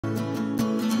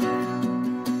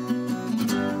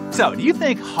So, do you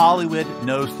think Hollywood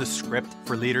knows the script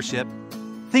for leadership?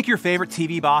 Think your favorite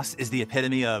TV boss is the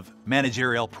epitome of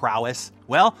managerial prowess?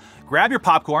 Well, grab your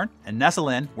popcorn and nestle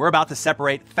in. We're about to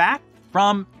separate fact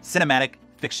from cinematic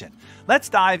fiction. Let's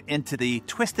dive into the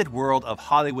twisted world of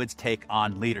Hollywood's take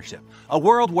on leadership, a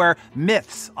world where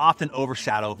myths often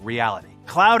overshadow reality,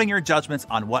 clouding your judgments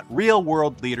on what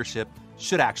real-world leadership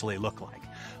should actually look like.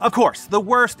 Of course, the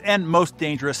worst and most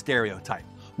dangerous stereotype,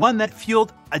 one that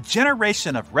fueled a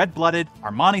generation of red-blooded,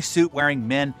 Armani suit-wearing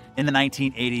men in the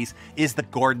 1980s, is the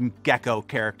Gordon Gekko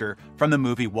character from the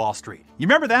movie Wall Street. You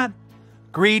remember that?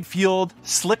 Greed-fueled,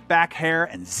 slick-back hair,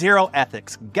 and zero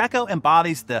ethics, Gekko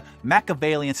embodies the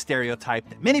Machiavellian stereotype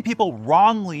that many people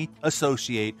wrongly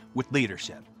associate with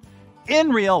leadership. In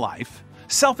real life,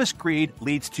 selfish greed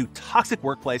leads to toxic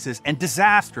workplaces and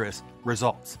disastrous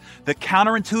results. The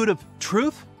counterintuitive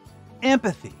truth?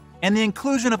 Empathy and the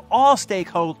inclusion of all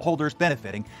stakeholders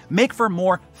benefiting make for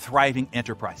more thriving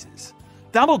enterprises.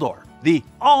 Dumbledore, the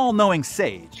all-knowing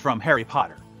sage from Harry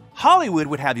Potter. Hollywood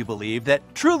would have you believe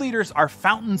that true leaders are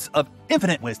fountains of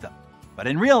infinite wisdom. But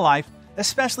in real life,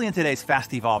 especially in today's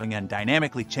fast-evolving and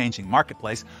dynamically changing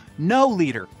marketplace, no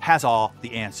leader has all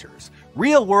the answers.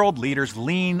 Real-world leaders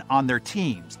lean on their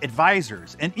teams,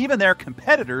 advisors, and even their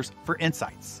competitors for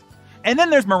insights. And then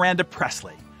there's Miranda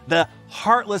Presley, the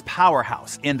heartless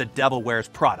powerhouse in The Devil Wears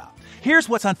Prada. Here's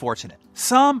what's unfortunate.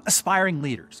 Some aspiring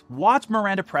leaders watch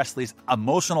Miranda Presley's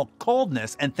emotional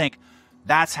coldness and think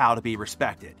that's how to be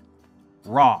respected.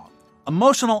 Wrong.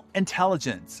 Emotional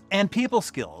intelligence and people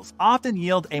skills often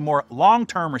yield a more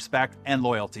long-term respect and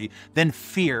loyalty than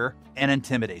fear and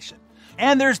intimidation.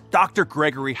 And there's Dr.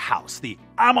 Gregory House, the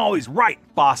I'm always right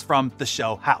boss from the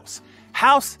show House.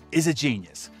 House is a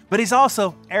genius, but he's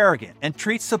also arrogant and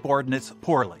treats subordinates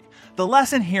poorly. The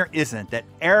lesson here isn't that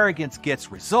arrogance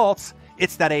gets results,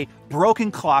 it's that a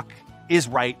broken clock is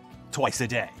right twice a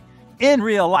day. In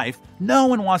real life, no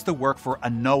one wants to work for a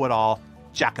know-it-all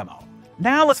Giacomo.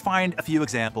 Now let's find a few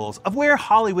examples of where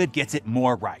Hollywood gets it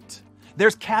more right.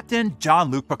 There's Captain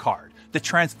Jean-Luc Picard, the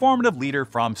transformative leader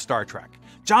from Star Trek.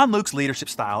 Jean-Luc's leadership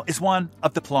style is one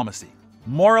of diplomacy,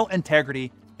 moral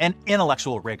integrity, and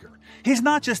intellectual rigor. He's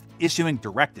not just issuing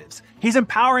directives, he's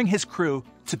empowering his crew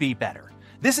to be better.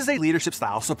 This is a leadership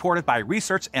style supported by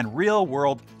research and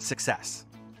real-world success.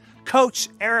 Coach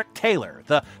Eric Taylor,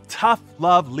 the tough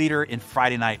love leader in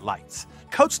Friday Night Lights.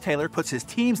 Coach Taylor puts his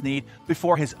team's need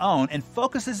before his own and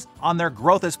focuses on their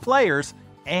growth as players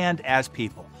and as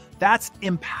people. That's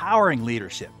empowering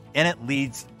leadership, and it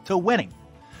leads to winning.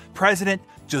 President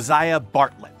Josiah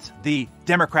Bartlet, the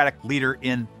Democratic leader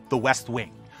in the West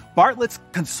Wing. Bartlet's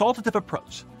consultative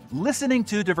approach, listening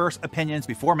to diverse opinions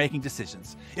before making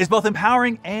decisions, is both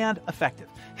empowering and effective.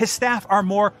 His staff are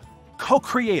more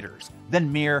co-creators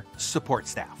than mere support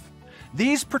staff.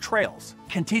 These portrayals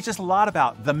can teach us a lot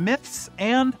about the myths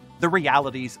and the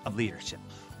realities of leadership.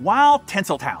 While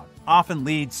Tinseltown often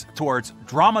leads towards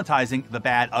dramatizing the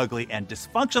bad, ugly, and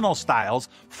dysfunctional styles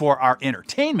for our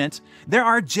entertainment, there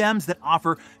are gems that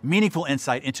offer meaningful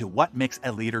insight into what makes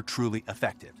a leader truly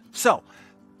effective. So,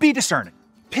 be discerning.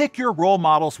 Pick your role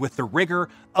models with the rigor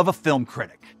of a film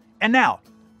critic. And now,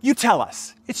 you tell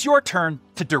us. It's your turn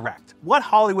to direct. What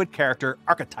Hollywood character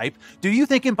archetype do you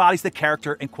think embodies the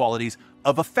character and qualities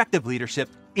of effective leadership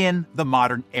in the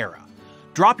modern era?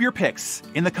 Drop your picks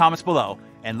in the comments below,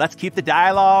 and let's keep the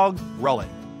dialogue rolling.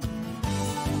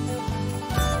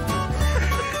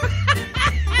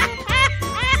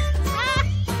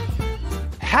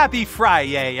 Happy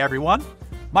Friday, everyone.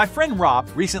 My friend Rob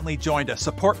recently joined a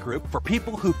support group for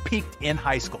people who peaked in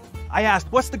high school. I asked,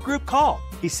 what's the group called?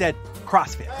 He said,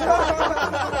 CrossFit.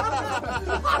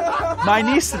 My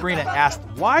niece Sabrina asked,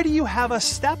 why do you have a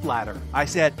step ladder? I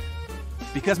said,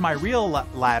 because my real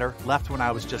ladder left when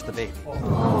I was just a baby.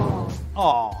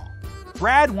 Aww.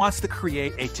 Brad wants to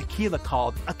create a tequila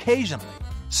called Occasionally.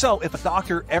 So if a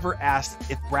doctor ever asks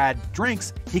if Brad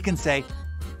drinks, he can say,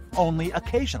 only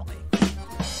occasionally.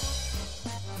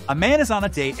 A man is on a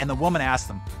date and the woman asks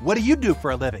him, what do you do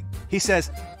for a living? He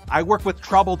says, I work with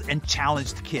troubled and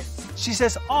challenged kids. She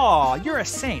says, aw, you're a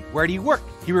saint. Where do you work?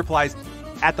 He replies,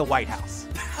 at the White House.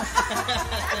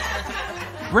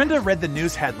 Brenda read the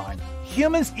news headline,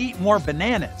 humans eat more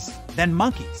bananas than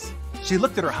monkeys. She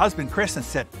looked at her husband, Chris, and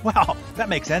said, well, that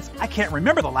makes sense. I can't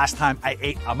remember the last time I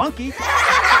ate a monkey.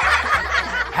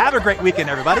 Have a great weekend,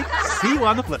 everybody. See you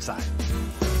on the flip side.